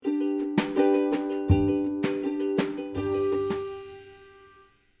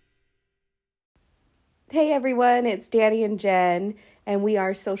Hey everyone, it's Danny and Jen, and we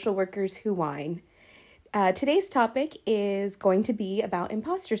are social workers who whine. Today's topic is going to be about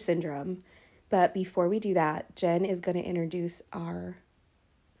imposter syndrome. But before we do that, Jen is going to introduce our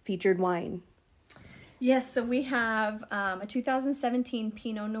featured wine. Yes, so we have a 2017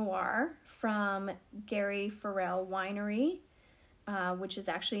 Pinot Noir from Gary Farrell Winery, which is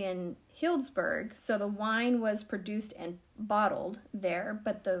actually in Healdsburg. So the wine was produced and bottled there,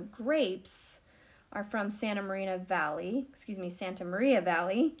 but the grapes are from Santa Maria Valley.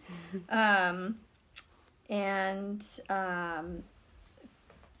 And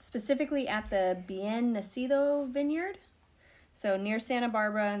specifically at the Bien Nacido Vineyard, so near Santa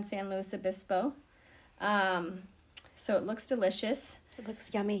Barbara and San Luis Obispo. So it looks delicious. It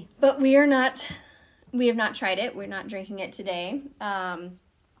looks yummy. But we have not tried it. We're not drinking it today. I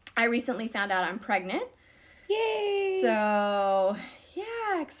recently found out I'm pregnant. Yay! So,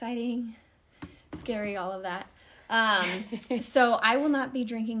 yeah, exciting. Scary, all of that. So I will not be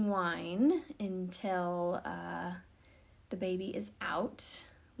drinking wine until the baby is out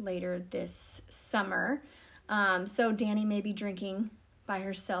later this summer. So Danny may be drinking by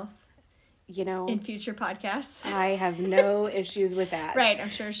herself. In future podcasts. I have no issues with that. Right, I'm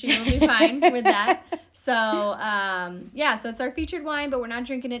sure she will be fine with that. So, so it's our featured wine, but we're not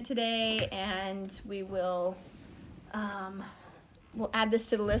drinking it today, and we will we'll add this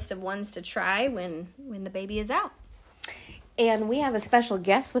to the list of ones to try when the baby is out. And we have a special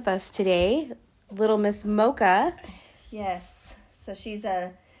guest with us today, little Miss Mocha. Yes, so she's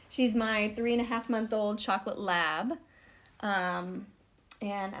my 3.5-month-old chocolate lab. And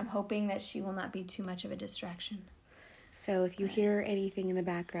I'm hoping that she will not be too much of a distraction. So if you hear anything in the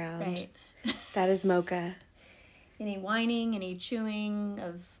background, right. That is Mocha. Any whining, any chewing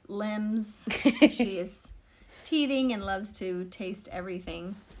of limbs. She is teething and loves to taste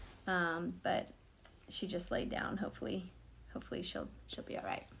everything. But she just laid down. Hopefully she'll be all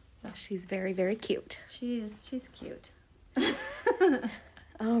right. So she's very, very cute. She's cute.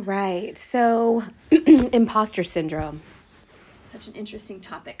 All right. So imposter syndrome. Such an interesting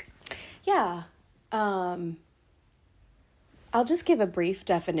topic. Yeah. I'll just give a brief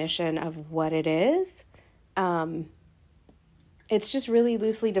definition of what it is. It's just really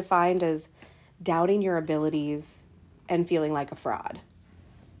loosely defined as doubting your abilities and feeling like a fraud.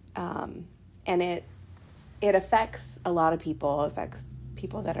 And it affects a lot of people. It affects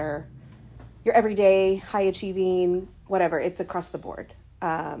people that are your everyday, high achieving, whatever. It's across the board.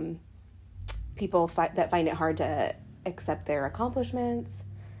 People that find it hard to accept their accomplishments.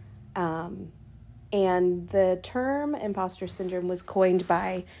 And the term imposter syndrome was coined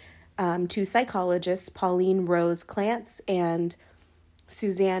by two psychologists, Pauline Rose Clance and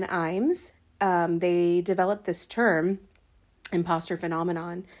Suzanne Imes. They developed this term, imposter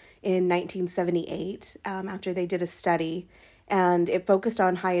phenomenon, in 1978 after they did a study, and it focused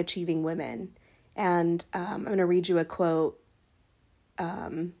on high achieving women. And I'm going to read you a quote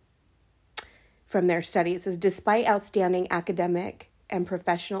from their study. It says, despite outstanding academic and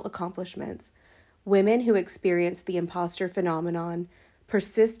professional accomplishments, women who experience the imposter phenomenon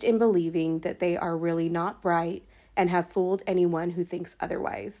persist in believing that they are really not bright and have fooled anyone who thinks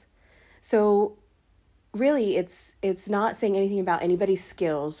otherwise. So really, it's not saying anything about anybody's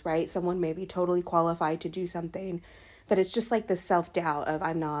skills, right? Someone may be totally qualified to do something, but it's just like the self-doubt of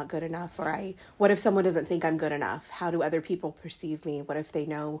I'm not good enough, or what if someone doesn't think I'm good enough? How do other people perceive me? What if they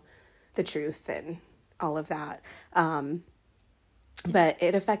know the truth and all of that? But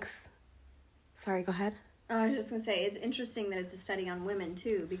it affects... Sorry, go ahead. I was just going to say, it's interesting that it's a study on women,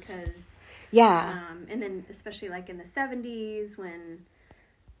 too, because... Yeah. And then especially like in the 70s when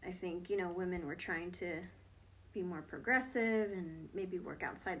I think, women were trying to be more progressive and maybe work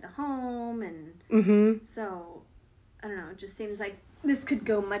outside the home. And so, I don't know, it just seems like this could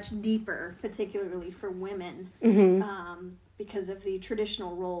go much deeper, particularly for women, because of the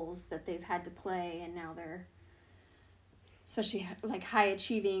traditional roles that they've had to play, and now they're especially like high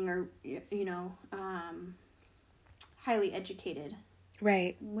achieving or highly educated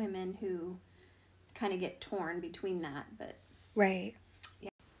right women who kind of get torn between that. But right, yeah.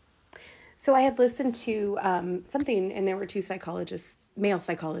 So I had listened to something, and there were two male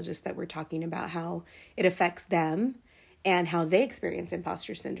psychologists that were talking about how it affects them and how they experience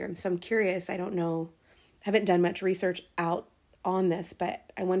imposter syndrome. So I'm curious. I don't know, haven't done much research out on this,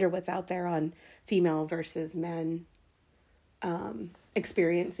 but I wonder what's out there on female versus men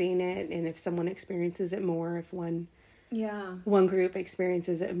experiencing it, and if someone experiences it more, if one group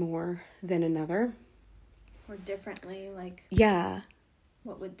experiences it more than another. Or differently, like... Yeah.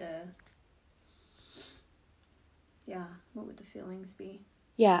 What would the feelings be?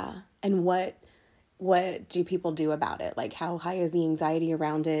 Yeah, and what what do people do about it? Like, how high is the anxiety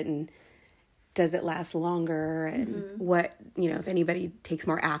around it, and does it last longer? And what, if anybody takes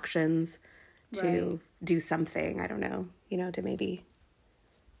more actions to do something, I don't know, to maybe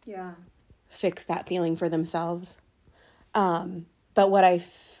fix that feeling for themselves. But what I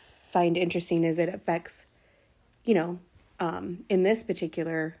find interesting is it affects, in this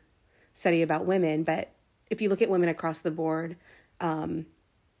particular study about women, but if you look at women across the board,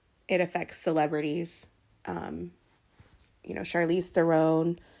 it affects celebrities. Charlize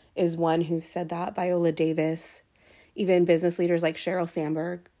Theron is one who said that, Viola Davis, even business leaders like Sheryl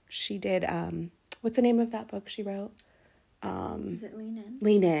Sandberg. She did, what's the name of that book she wrote? Is it Lean In?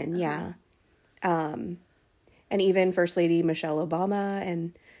 Lean In, yeah. And even First Lady Michelle Obama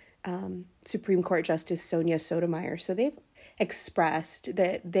and Supreme Court Justice Sonia Sotomayor. So they've expressed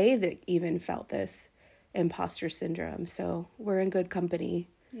that they've even felt this imposter syndrome. So we're in good company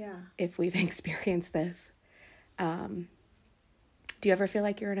if we've experienced this. Do you ever feel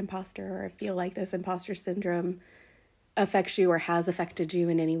like you're an imposter, or feel like this imposter syndrome affects you or has affected you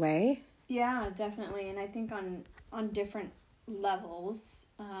in any way? Yeah, definitely. And I think on different levels,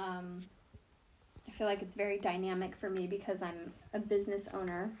 I feel like it's very dynamic for me because I'm a business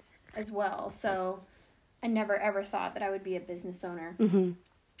owner as well. So I never ever thought that I would be a business owner,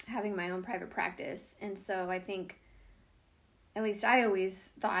 having my own private practice. And so I think, at least I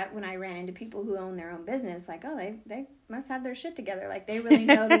always thought when I ran into people who own their own business, like, oh, they must have their shit together. Like, they really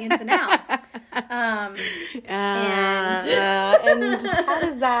know the ins and outs. And how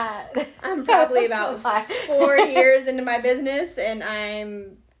does that? I'm probably about 4 years into my business, and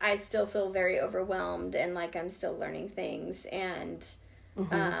I still feel very overwhelmed, and like I'm still learning things. And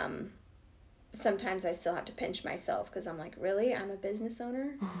sometimes I still have to pinch myself because I'm like, really? I'm a business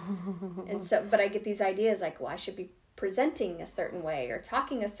owner? And so, but I get these ideas like, well, I should be presenting a certain way, or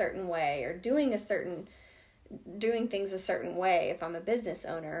talking a certain way, or doing things a certain way if I'm a business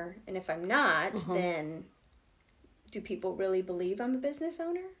owner. And if I'm not, then do people really believe I'm a business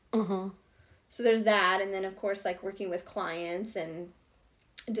owner? So there's that. And then of course, like working with clients, and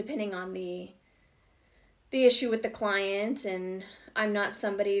depending on the issue with the client, and I'm not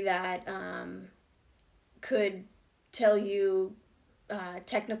somebody that could tell you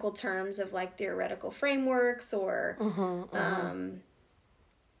technical terms of like theoretical frameworks, or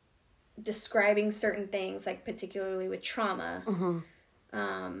describing certain things, like particularly with trauma.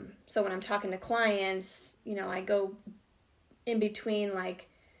 So when I'm talking to clients, I go in between like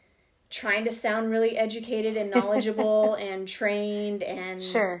trying to sound really educated and knowledgeable and trained and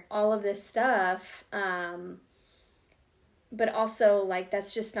all of this stuff. But also like,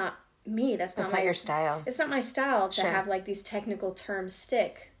 that's just not me. That's not your style. It's not my style to have like these technical terms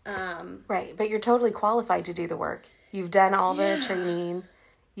stick. Right. But you're totally qualified to do the work. You've done all the training.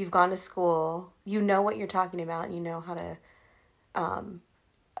 You've gone to school. You know what you're talking about. And you know how to,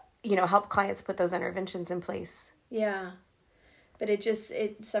 help clients put those interventions in place. Yeah. But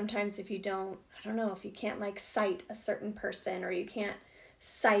it sometimes if you don't, I don't know, if you can't like cite a certain person, or you can't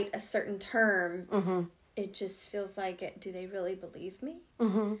cite a certain term, it just feels like, do they really believe me?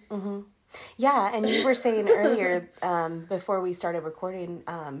 Yeah. And you were saying earlier, before we started recording,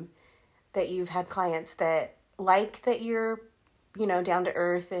 that you've had clients that like that you're, down to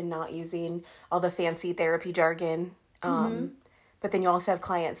earth and not using all the fancy therapy jargon. But then you also have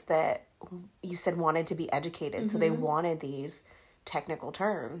clients that you said wanted to be educated. So they wanted these technical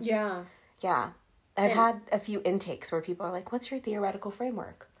terms. Yeah. Yeah. I've had a few intakes where people are like, what's your theoretical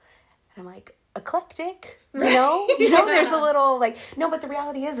framework? And I'm like, eclectic, there's a little like, no, but the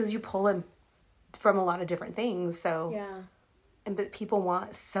reality is you pull in from a lot of different things. So,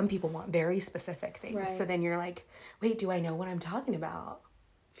 but some people want very specific things. Right. So then you're like, wait, do I know what I'm talking about?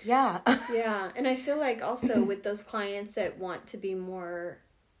 Yeah. Yeah. And I feel like also with those clients that want to be more,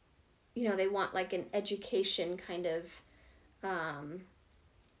 they want like an education kind of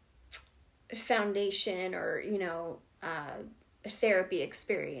foundation, or, a therapy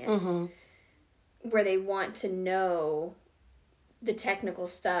experience where they want to know the technical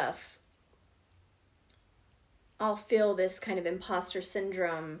stuff. I'll feel this kind of imposter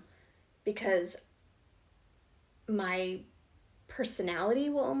syndrome because my personality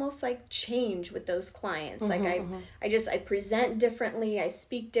will almost like change with those clients. Like I present differently. I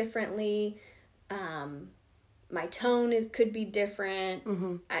speak differently. My tone could be different.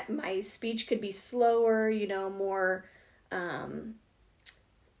 My speech could be slower,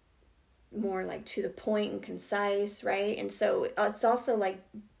 more like to the point and concise, right? And so it's also like,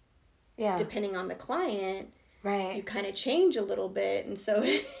 depending on the client, right, you kind of change a little bit. And so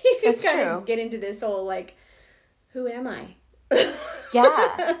you can kind of get into this whole like, who am I?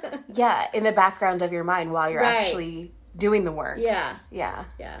 Yeah. Yeah. In the background of your mind while you're actually doing the work. Yeah. Yeah.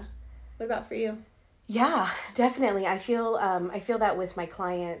 Yeah. What about for you? Yeah, definitely. I feel that with my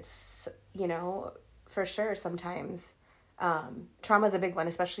clients, for sure sometimes. Trauma is a big one,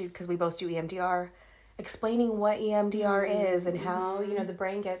 especially because we both do EMDR. Explaining what EMDR is and how, the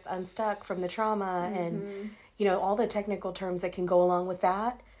brain gets unstuck from the trauma and, all the technical terms that can go along with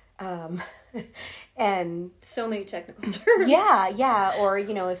that. And so many technical terms. Yeah. Or,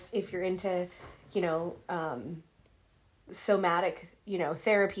 if you're into, somatic,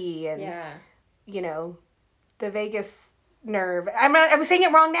 therapy and, the vagus nerve. I'm saying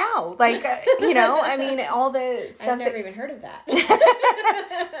it wrong now. Like, all the stuff. I've never even heard of that.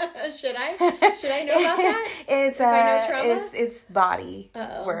 Should I know about that? It's if I know trauma? It's body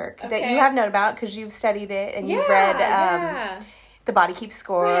work okay. that you have known about because you've studied it and you've read The Body Keeps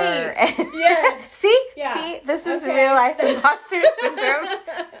Score. Right. Yes. See, this is real life imposter syndrome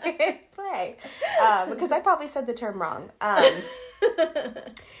play. Because I probably said the term wrong.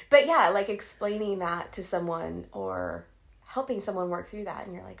 But yeah, like explaining that to someone or helping someone work through that,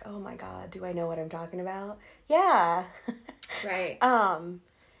 and you're like, oh my God, do I know what I'm talking about? Yeah. Right.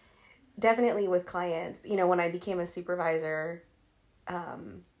 Definitely with clients, when I became a supervisor,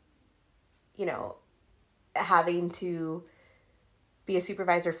 having to be a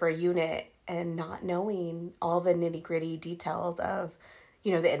supervisor for a unit and not knowing all the nitty-gritty details of,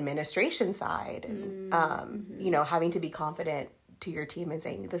 the administration side, and, having to be confident to your team and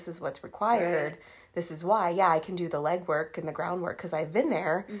saying, this is what's required. Right. This is why, I can do the legwork and the groundwork because I've been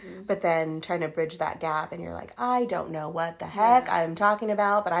there, but then trying to bridge that gap and you're like, I don't know what the heck I'm talking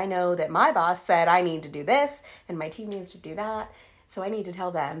about, but I know that my boss said I need to do this and my team needs to do that. So I need to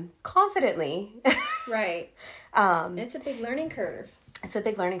tell them confidently. Right. It's a big learning curve. It's a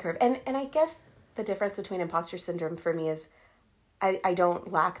big learning curve. And I guess the difference between imposter syndrome for me is I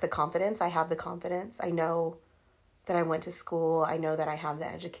don't lack the confidence. I have the confidence. I know that I went to school. I know that I have the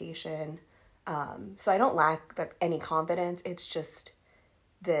education. So I don't lack any confidence. It's just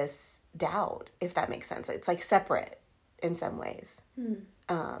this doubt, if that makes sense. It's like separate in some ways.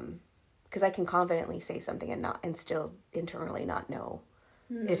 Because I can confidently say something and still internally not know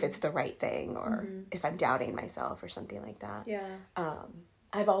if it's the right thing or if I'm doubting myself or something like that. Yeah.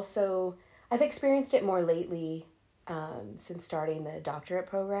 I've experienced it more lately since starting the doctorate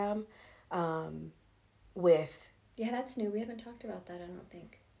program with... Yeah, that's new. We haven't talked about that, I don't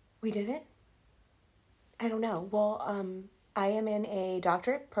think. We did it? I don't know. Well, I am in a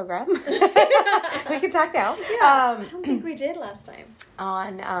doctorate program. We can talk now. Yeah, I don't think we did last time.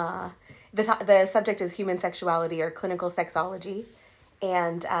 On the subject is human sexuality or clinical sexology.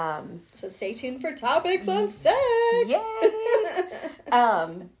 And so stay tuned for topics on sex. Yay!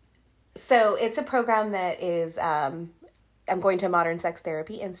 So it's a program that is I'm going to Modern Sex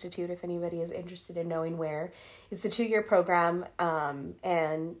Therapy Institute if anybody is interested in knowing where. It's a 2-year program,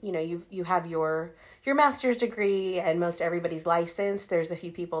 and you have your master's degree, and most everybody's licensed. There's a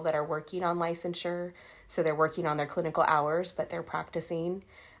few people that are working on licensure, so they're working on their clinical hours, but they're practicing.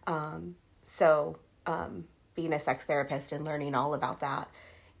 Being a sex therapist and learning all about that.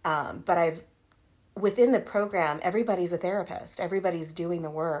 But within the program, everybody's a therapist. Everybody's doing the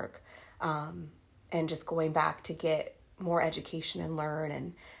work, and just going back to get more education and learn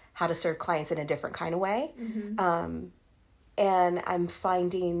and how to serve clients in a different kind of way. And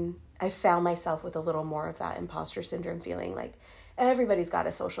I found myself with a little more of that imposter syndrome feeling, like everybody's got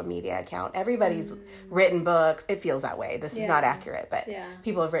a social media account. Everybody's written books. It feels that way. This is not accurate, but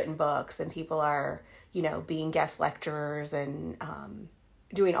people have written books and people are, being guest lecturers and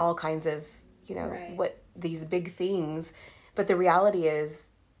doing all kinds of, what these big things. But the reality is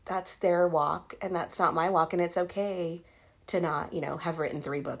that's their walk and that's not my walk. And it's okay to not, have written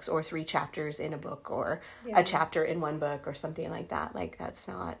 3 books or 3 chapters in a book or a chapter in one book or something like that. Like that's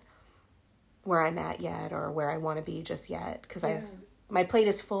not where I'm at yet or where I want to be just yet. Because my plate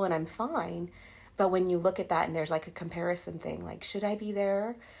is full and I'm fine. But when you look at that and there's like a comparison thing, like, should I be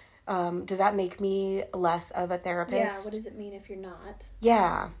there? Does that make me less of a therapist? Yeah. What does it mean if you're not?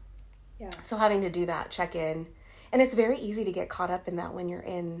 Yeah. Yeah. So having to do that, check in. And it's very easy to get caught up in that when you're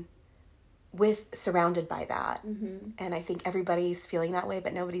surrounded by that. And I think everybody's feeling that way,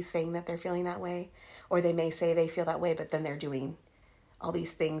 but nobody's saying that they're feeling that way. Or they may say they feel that way, but then they're doing all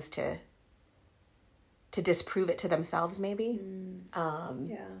these things to disprove it to themselves maybe.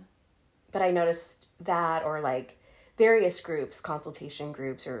 But I noticed that, or like various groups, consultation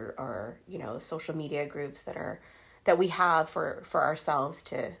groups or social media groups that we have for ourselves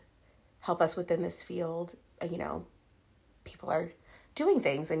to help us within this field. People are doing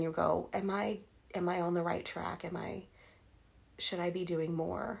things and you go, am I on the right track? should I be doing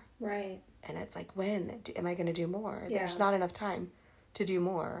more? Right. And it's like, when am I going to do more? Yeah. There's not enough time to do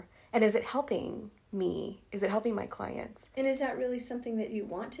more. And is it helping me? Is it helping my clients? And is that really something that you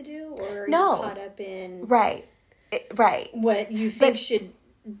want to do? Or are No. you caught up in Right. Right. what you think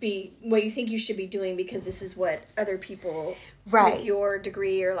what you think you should be doing because this is what other people Right. with your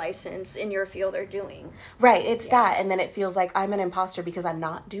degree or license in your field are doing? Right. It's that. And then it feels like I'm an imposter because I'm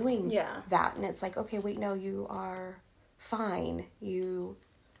not doing Yeah. that. And it's like, okay, wait, no, you are fine. You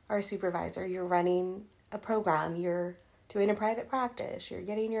are a supervisor. You're running a program. You're doing a private practice. You're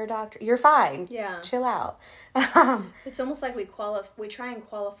getting your doctor. You're fine. Yeah. Chill out. It's almost like we try and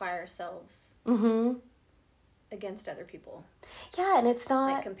qualify ourselves Mm-hmm. against other people. Yeah, and it's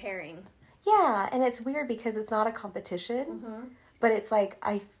not... Like comparing. Yeah, and it's weird because it's not a competition, Mm-hmm. but it's like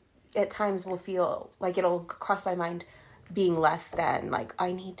I at times will feel like it'll cross my mind being less than, like,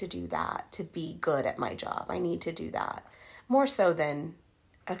 I need to do that to be good at my job. I need to do that. More so than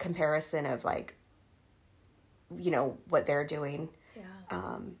a comparison of, like, you know, what they're doing.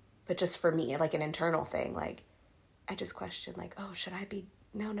 Yeah. But just for me, like an internal thing, like, I just question, like, oh, should I be...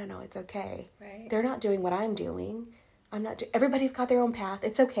 No, it's okay. Right. They're not doing what I'm doing. I'm not... Everybody's got their own path.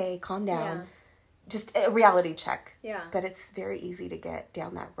 It's okay. Calm down. Yeah. Just a reality check. Yeah. But it's very easy to get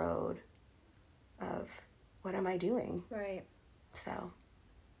down that road of, what am I doing? Right. So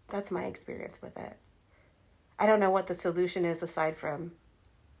that's my experience with it. I don't know what the solution is aside from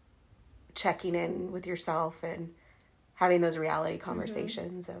checking in with yourself and having those reality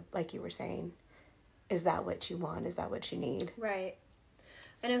conversations of, like you were saying, is that what you want? Is that what you need? Right.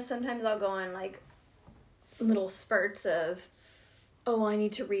 I know sometimes I'll go on like little spurts of, oh, I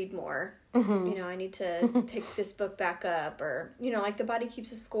need to read more. Mm-hmm. You know, I need to pick this book back up, or, you know, like The Body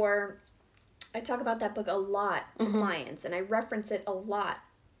Keeps a Score. I talk about that book a lot to clients, and I reference it a lot,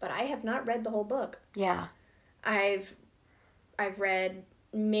 but I have not read the whole book. Yeah. I've read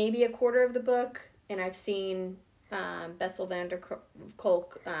maybe a quarter of the book, and I've seen Bessel van der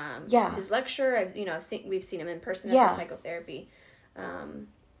Kolk, his lecture. We've seen him in person at the psychotherapy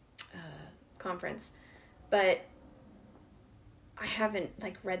conference, but I haven't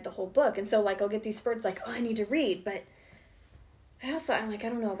like read the whole book. And so like I'll get these spurts like, oh, I need to read, but I'm like, I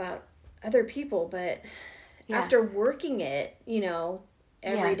don't know about other people, but after working it, you know,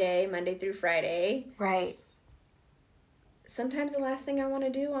 every day, Monday through Friday, right, sometimes the last thing I want to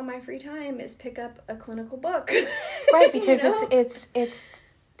do on my free time is pick up a clinical book. Right, because you know?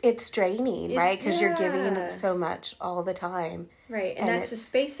 it's draining, right? Because you're giving so much all the time. Right, and that's the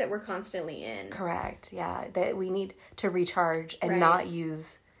space that we're constantly in. Correct, yeah. That we need to recharge and not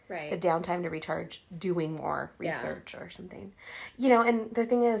use the downtime to recharge doing more research or something. You know, and the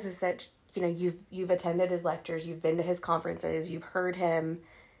thing is that, you know, you've attended his lectures, you've been to his conferences, you've heard him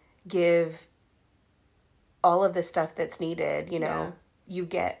give all of the stuff that's needed, you know.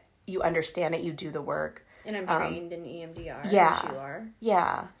 You understand it, you do the work. And I'm trained in EMDR, as you are.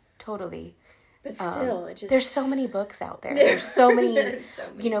 Yeah, totally. But still, there's so many books out there. There's so many,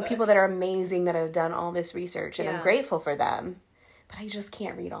 you know, books. people that are amazing that have done all this research, and I'm grateful for them. But I just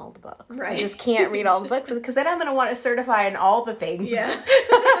can't read all the books. Right. I just can't read all the books because then I'm going to want to certify in all the things. Yeah.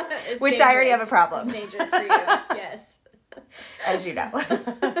 Which I already have a problem. It's dangerous for you. Yes. As you know.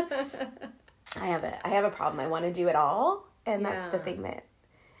 I have a problem. I want to do it all. And that's the thing that,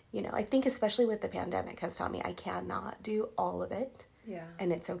 you know, I think especially with the pandemic has taught me I cannot do all of it. Yeah.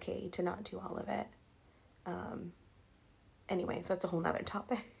 And it's okay to not do all of it. Anyways, that's a whole nother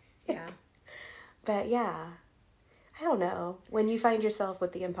topic. Yeah. But yeah, I don't know. When you find yourself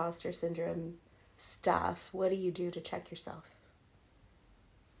with the imposter syndrome stuff, what do you do to check yourself?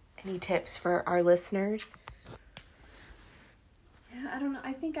 Any tips for our listeners? Yeah, I don't know.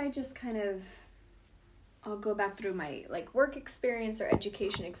 I think I just I'll go back through my like work experience or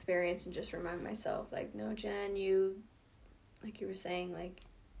education experience and just remind myself like, no, Jen, like you were saying, like,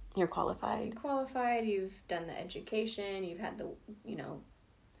 you're qualified. You're qualified. You've done the education. You've had the, you know,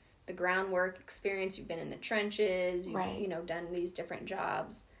 the groundwork experience. You've been in the trenches. You've, you know, done these different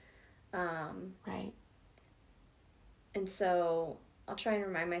jobs. Right. And so I'll try and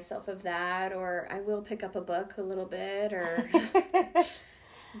remind myself of that, or I will pick up a book a little bit, or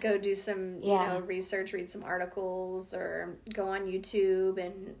go do some, you know, research, read some articles, or go on YouTube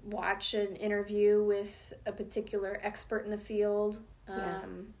and watch an interview with a particular expert in the field.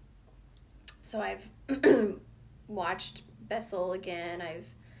 So I've watched Bessel again. I've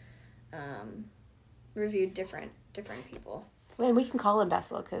reviewed different people. And we can call him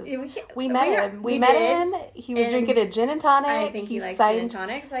Bessel because we met him. We met him. He was drinking a gin and tonic. I think he likes gin and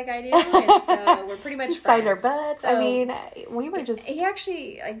tonics like I do, and so we're pretty much friends. Signed our butts. So I mean, we were just... He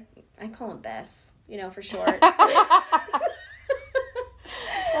actually, I call him Bess, you know, for short.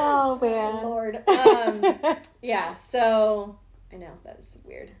 Oh, man. Lord. Yeah, so I know that was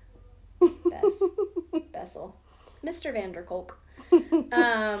weird. Bessel. Mr. Vanderkolk.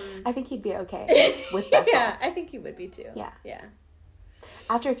 I think he'd be okay with Bessel. Yeah, I think he would be too. Yeah. Yeah.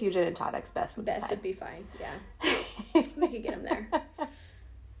 After a few gin and tonics, Bess would Be fine. Yeah. We could get him there.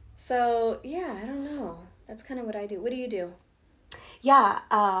 So, yeah, I don't know. That's kind of what I do. What do you do? Yeah,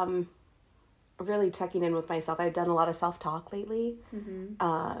 really checking in with myself. I've done a lot of self-talk lately.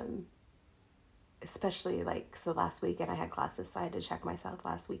 Especially so last weekend I had classes, so I had to check myself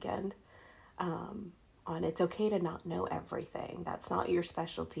last weekend on it's okay to not know everything. That's not your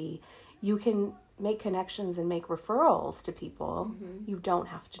specialty. You can make connections and make referrals to people. You don't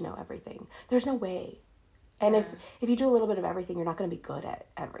have to know everything. There's no way. And if you do a little bit of everything, you're not going to be good at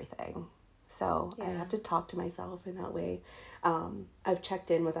everything. So I have to talk to myself in that way. I've checked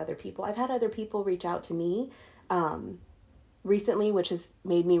in with other people. I've had other people reach out to me recently, which has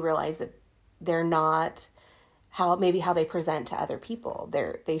made me realize that they're not how they present to other people.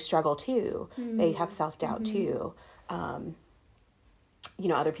 They struggle too. They have self-doubt too. Other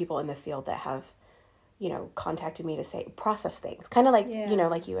people in the field that have, contacted me to process things, kind of like,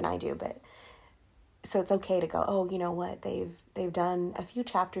 like you and I do, but so it's okay to go, oh, you know what? They've done a few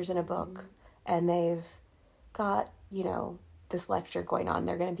chapters in a book and they've got, this lecture going on.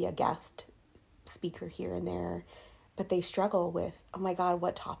 They're going to be a guest speaker here and there, but they struggle with, oh my God,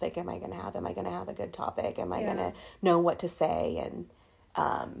 what topic am I going to have? Am I going to have a good topic? Am I going to know what to say?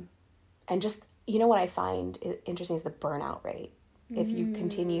 And just, what I find interesting is the burnout rate. If you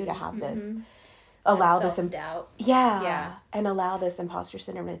continue to have this, allow this self-doubt. And allow this imposter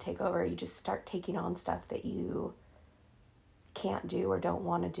syndrome to take over, you just start taking on stuff that you can't do or don't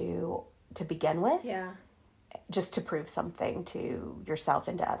want to do to begin with. Yeah. Just to prove something to yourself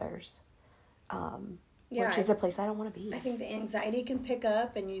and to others. Which is a place I don't want to be. I think the anxiety can pick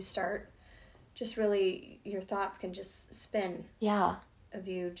up and you start just really, your thoughts can just spin. Yeah. Of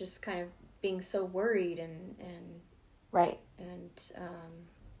you just kind of being so worried and right. And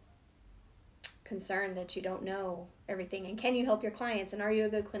concerned that you don't know everything. And can you help your clients? And are you a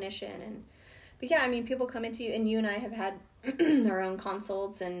good clinician? But yeah, I mean, people come into you, and you and I have had our own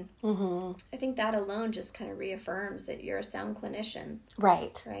consults, and I think that alone just kind of reaffirms that you're a sound clinician.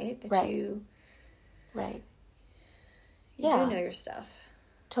 Right. Right? That right. you do know your stuff.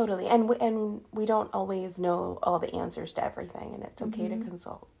 Totally. And we don't always know all the answers to everything, and it's okay to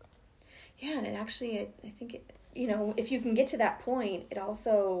consult. Yeah, and it actually, I think, if you can get to that point, it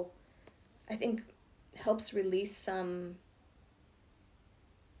also, I think, helps release some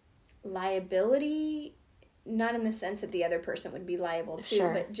liability, not in the sense that the other person would be liable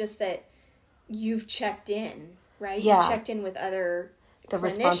too, but just that you've checked in, right? Yeah. You checked in with other the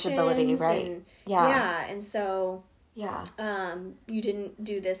responsibility, right? And, and so you didn't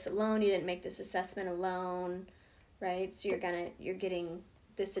do this alone. You didn't make this assessment alone, right? So you're getting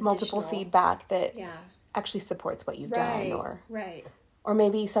this additional multiple feedback that actually supports what you've done, or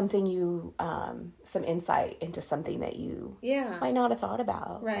maybe something you some insight into something that you might not have thought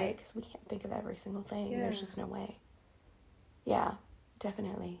about, right? Because we can't think of every single thing. There's just no way. Yeah,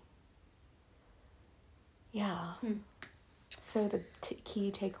 definitely. Yeah. So the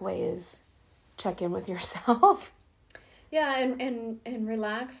key takeaway is check in with yourself. Yeah, and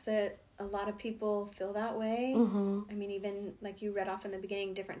relax. That a lot of people feel that way. I mean, even like you read off in the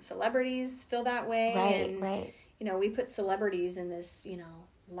beginning, different celebrities feel that way. Right. We put celebrities in this,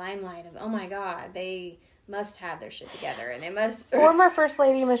 limelight of, oh my God, they must have their shit together, and they must. Former First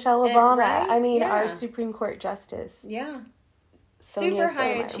Lady Michelle Obama. Our Supreme Court Justice. Yeah. Sonia super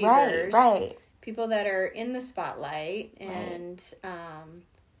high achievers. Right. People that are in the spotlight and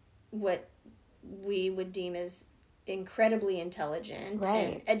what we would deem as incredibly intelligent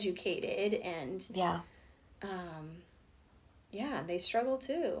and educated and they struggle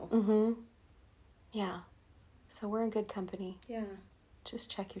too. Yeah. So we're in good company. Yeah. Just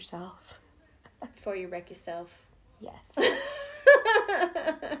check yourself. Before you wreck yourself. Yes.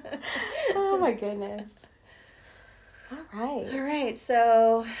 Oh my goodness. All right.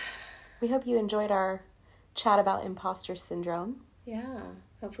 So we hope you enjoyed our chat about imposter syndrome. Yeah.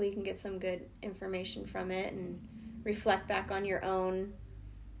 Hopefully you can get some good information from it and reflect back on your own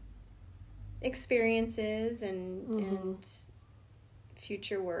experiences and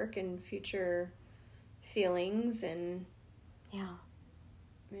future work and future feelings and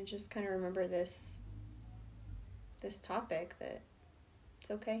just kind of remember this topic that it's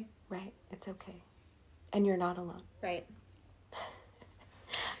okay. Right. It's okay. And you're not alone. Right.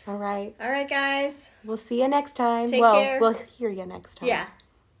 All right. All right, guys. We'll see you next time. Take care. We'll hear you next time. Yeah.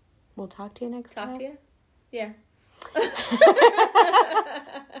 We'll talk to you next time. Talk to you? Yeah.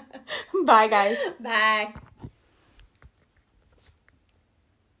 Bye, guys. Bye.